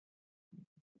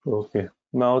Okay.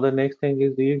 Now the next thing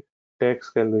is the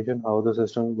tax calculation, how the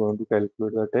system is going to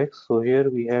calculate the tax. So here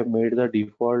we have made the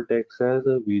default tax as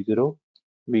a V0.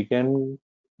 We can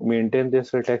maintain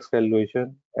this tax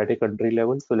calculation at a country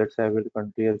level. So let's have it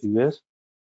country as US.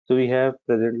 So we have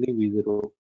presently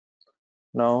V0.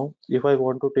 Now, if I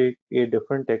want to take a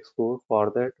different tax code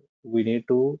for that, we need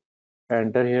to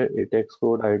enter here a tax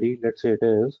code ID. Let's say it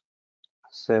is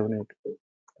 78.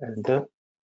 Enter.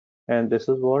 And this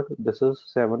is what? This is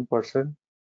 7%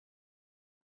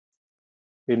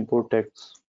 input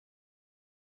tax.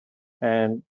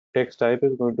 And text type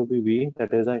is going to be V,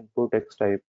 that is the input text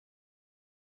type,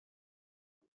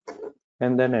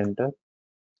 and then enter.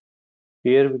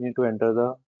 Here we need to enter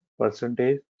the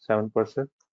percentage 7%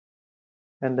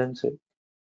 and then save.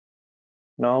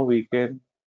 Now we can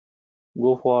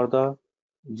go for the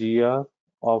GR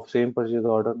of same purchase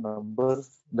order number,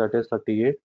 that is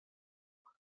 38.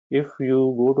 If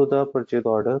you go to the purchase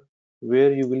order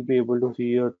where you will be able to see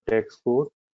your tax code,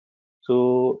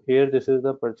 so here this is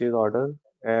the purchase order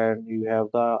and you have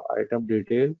the item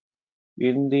detail.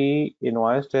 In the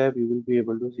invoice tab you will be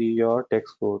able to see your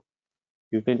tax code.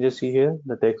 You can just see here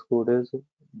the text code is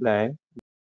blank.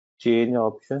 Change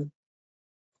option.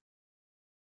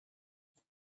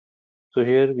 So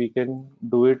here we can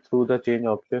do it through the change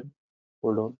option.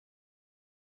 Hold on.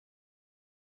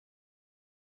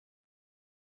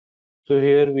 So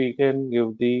here we can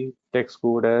give the text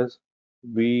code as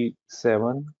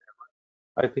V7.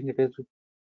 I think it is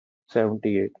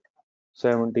 78.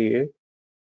 78.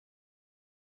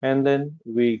 And then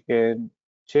we can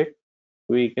check.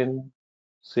 We can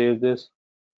save this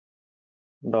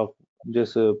doc,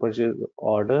 this purchase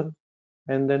order,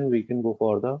 and then we can go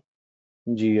for the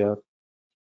GR.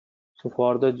 So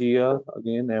for the GR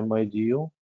again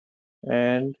MIGO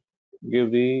and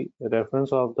give the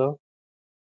reference of the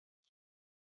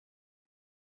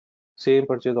same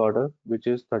purchase order which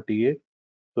is 38.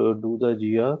 So do the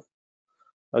GR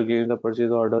again the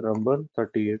purchase order number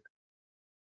 38.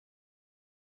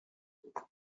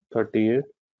 38.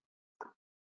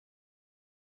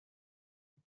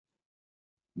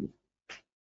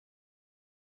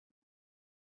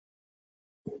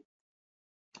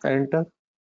 Enter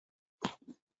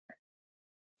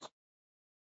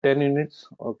 10 units.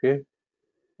 Okay.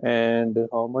 And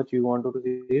how much you want to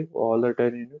receive? All the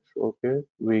 10 units. Okay.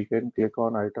 We can click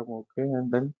on item. Okay.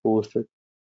 And then post it.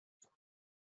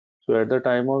 So at the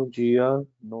time of GR,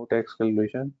 no tax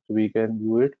calculation. So we can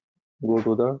view it. Go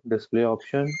to the display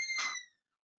option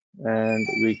and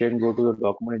we can go to the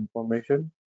document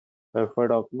information, refer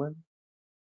document.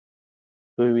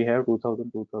 So we have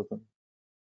 2000, 2000.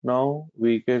 Now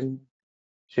we can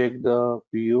check the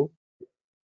PO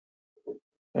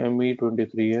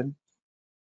ME23N.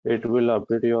 It will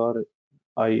update your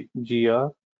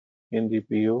IGR in the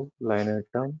PO line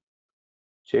item.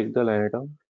 Check the line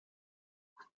item.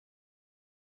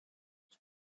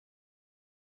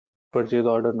 Purchase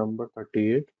order number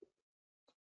 38.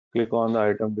 Click on the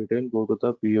item detail. Go to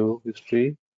the PO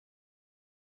history.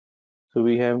 So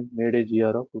we have made a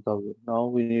GR of 2000. Now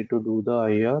we need to do the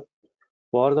IR.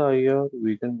 For the IR,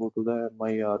 we can go to the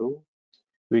MIRO.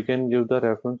 We can give the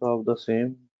reference of the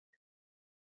same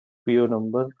PO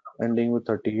number ending with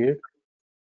 38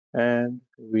 and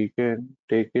we can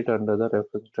take it under the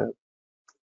reference tab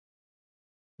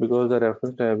because the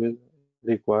reference tab is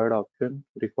required option,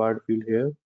 required field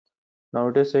here. Now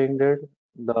it is saying that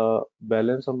the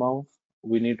balance amount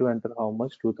we need to enter how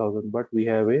much 2000, but we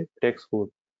have a text code.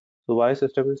 So why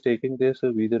system is taking this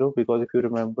V0? Because if you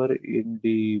remember in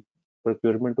the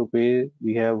procurement to pay,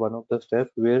 we have one of the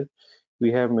steps where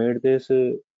we have made this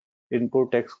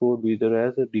input text code V0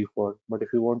 as a default. But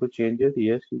if you want to change it,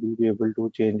 yes, you will be able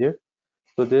to change it.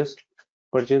 So this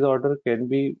purchase order can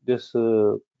be this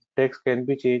text can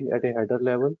be changed at a header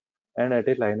level and at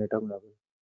a line item level.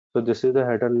 So this is the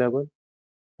header level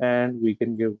and we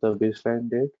can give the baseline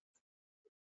date.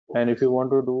 And if you want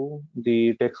to do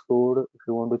the text code, if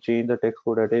you want to change the text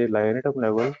code at a line item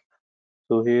level,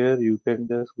 so here you can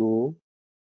just go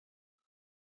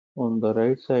on the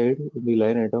right side in the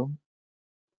line item.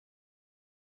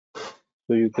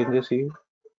 So you can just see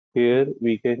here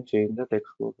we can change the text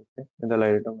code, okay, in the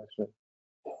line item as well.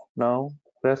 Now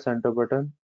press enter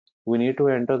button. We need to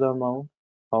enter the amount,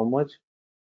 how much.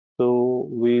 So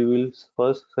we will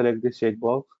first select this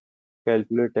checkbox,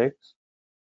 calculate tax.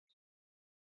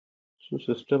 So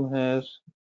system has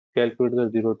calculated the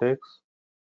zero tax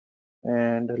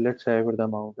and let's have the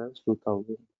amount as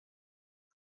 2000.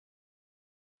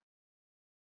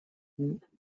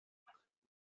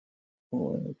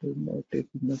 Oh, it is not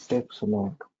taking the tax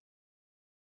amount.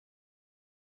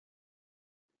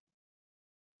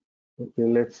 Okay,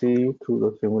 let's see through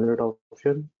the simulate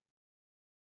option.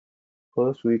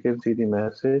 First, we can see the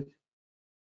message.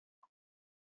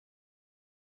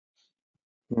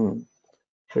 Hmm.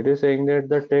 It is saying that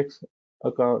the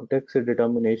text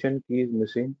determination key is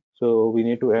missing, so we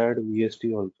need to add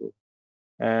VST also.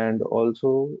 And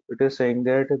also, it is saying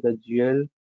that the GL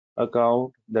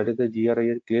account, that is the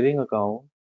GRIL clearing account,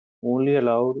 only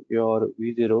allowed your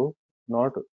V0,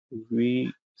 not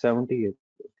V78.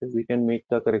 Okay, we can make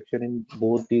the correction in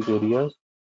both these areas.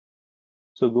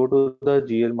 So go to the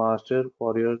GL master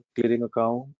for your clearing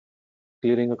account.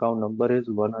 Clearing account number is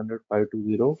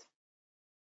 100,520.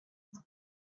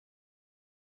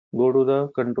 Go to the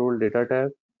control data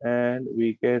tab and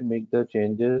we can make the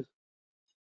changes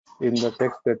in the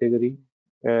text category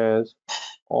as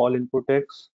all input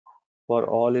text. For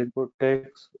all input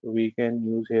text, we can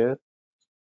use here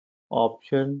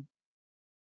option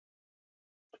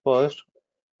first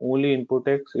only input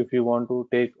text. If you want to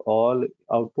take all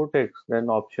output text, then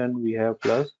option we have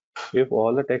plus. If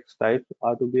all the text types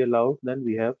are to be allowed, then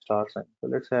we have star sign. So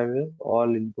let's have here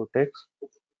all input text,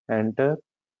 enter,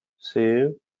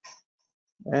 save,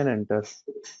 and enter.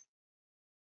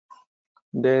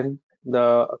 Then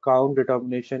the account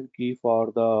determination key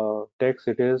for the text,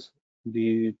 it is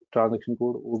the transaction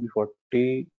code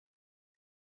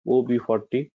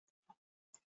OB40.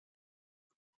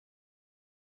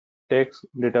 Text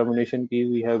determination key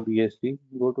we have BST.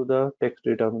 Go to the text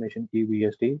determination key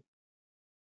BST.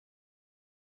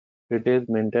 It is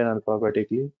maintained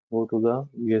alphabetically. Go to the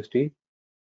BST.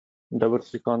 Double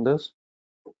click on this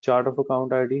chart of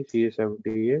account ID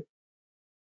CA78,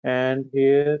 and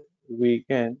here we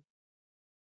can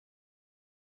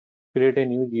create a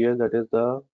new GL, that is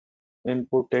the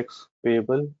input text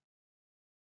payable.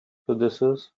 So this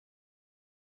is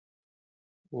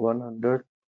 100,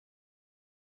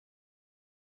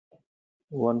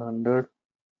 100,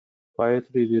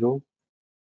 530,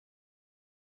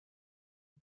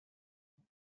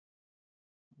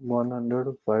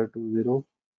 100, 520,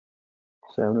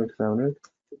 7878,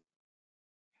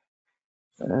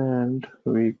 and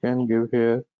we can give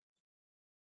here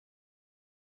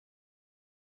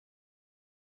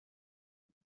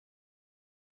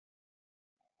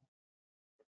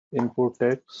input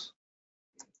text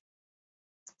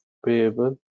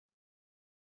payable.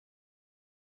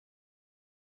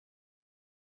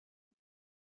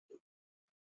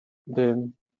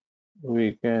 Then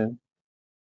we can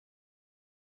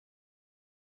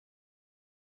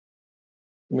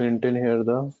maintain here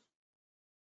the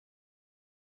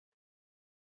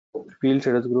field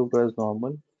status group as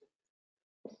normal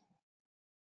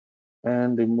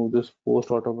and remove this post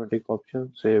automatic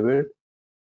option, save it,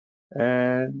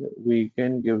 and we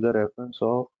can give the reference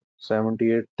of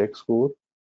 78 text code.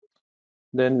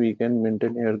 Then we can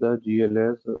maintain here the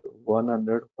GLS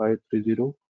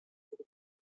 100,530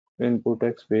 input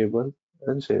text payable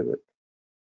and save it.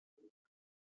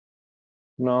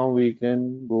 Now we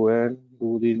can go and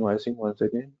do the invoicing once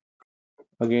again.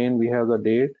 Again, we have the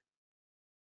date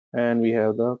and we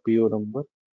have the PO number.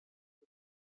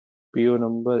 PO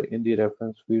number in the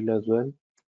reference field as well.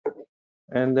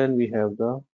 And then we have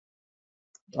the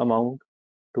amount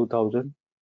 2000.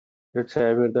 Let's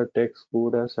have here the text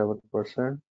code as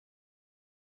 7%.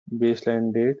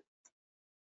 Baseline date.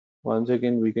 Once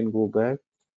again, we can go back,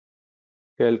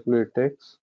 calculate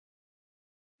text.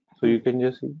 So you can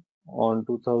just see on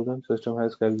 2000, system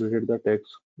has calculated the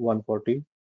text 140.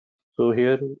 So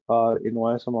here our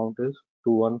invoice amount is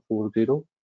 2140.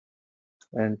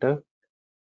 Enter.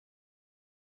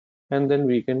 And then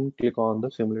we can click on the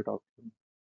simulate option.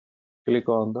 Click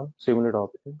on the simulate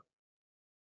option.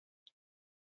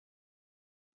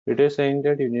 It is saying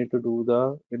that you need to do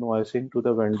the invoicing to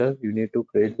the vendor. You need to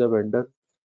create the vendor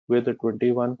with the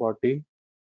 2140.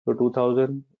 So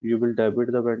 2000 you will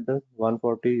debit the vendor,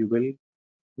 140 you will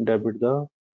debit the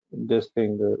this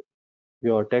thing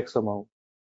your tax amount.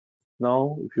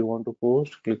 Now if you want to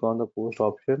post, click on the post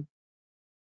option.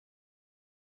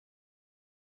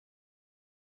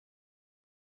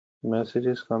 Message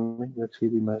is coming. Let's see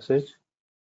the message.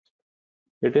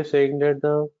 It is saying that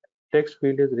the text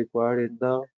field is required in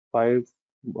the five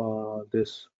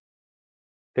this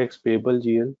text payable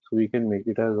GL, so we can make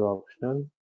it as optional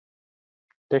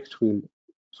text field.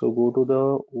 So go to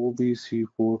the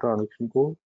OBC4 transaction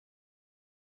code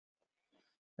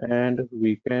and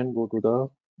we can go to the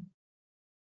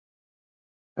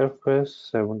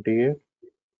FS78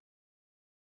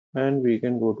 and we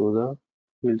can go to the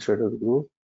field status group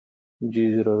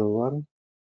G01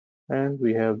 and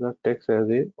we have the text as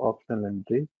a optional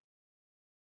entry.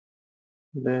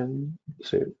 Then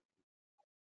save.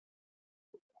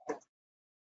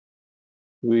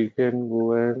 We can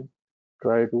go and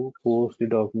try to post the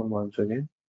document once again.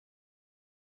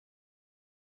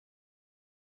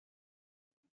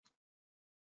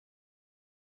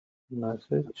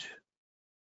 Message.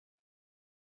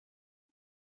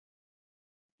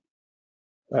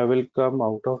 I will come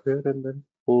out of here and then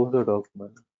post the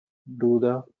document. Do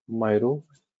the Myro,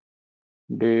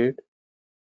 date,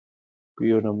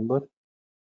 PO number,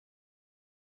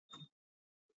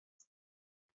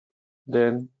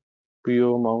 then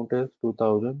PO amount is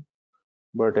 2000.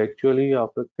 But actually,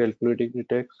 after calculating the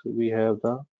tax, we have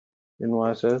the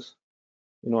invoice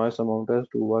amount as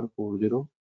 2140.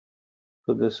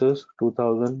 So this is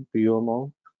 2000 PO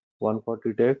amount,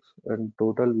 140 tax, and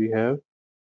total we have.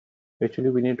 Actually,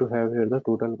 we need to have here the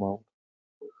total amount,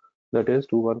 that is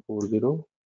 2140,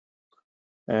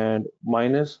 and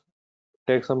minus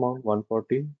tax amount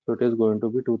 140. So it is going to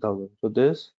be 2000. So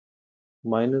this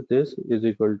minus this is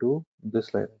equal to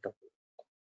this line item.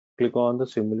 Click on the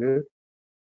simulate,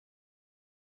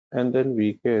 and then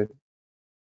we can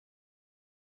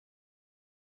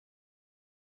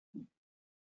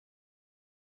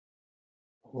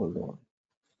hold on.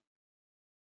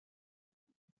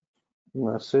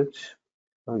 Message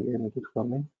again, it is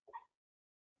coming.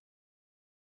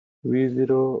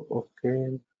 V0,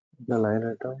 okay. The line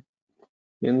item.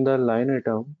 In the line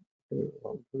item,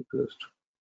 so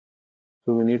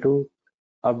we need to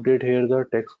update here the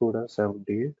text code as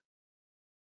 78.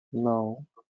 Now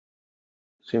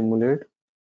simulate.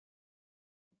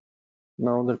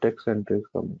 Now the text entry is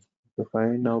coming. So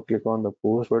fine. Now click on the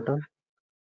post button.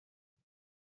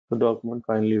 The document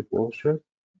finally posted.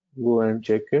 Go and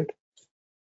check it.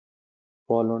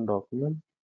 Fall on document.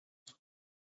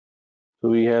 So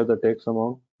we have the text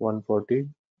amount 140,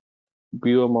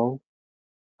 PO amount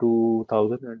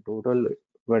 2000, and total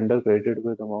vendor credited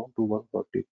with amount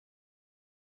 2140,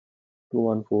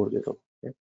 2140.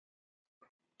 Okay.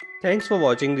 Thanks for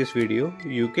watching this video.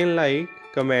 You can like,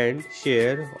 comment,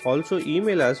 share, also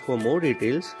email us for more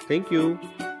details. Thank you.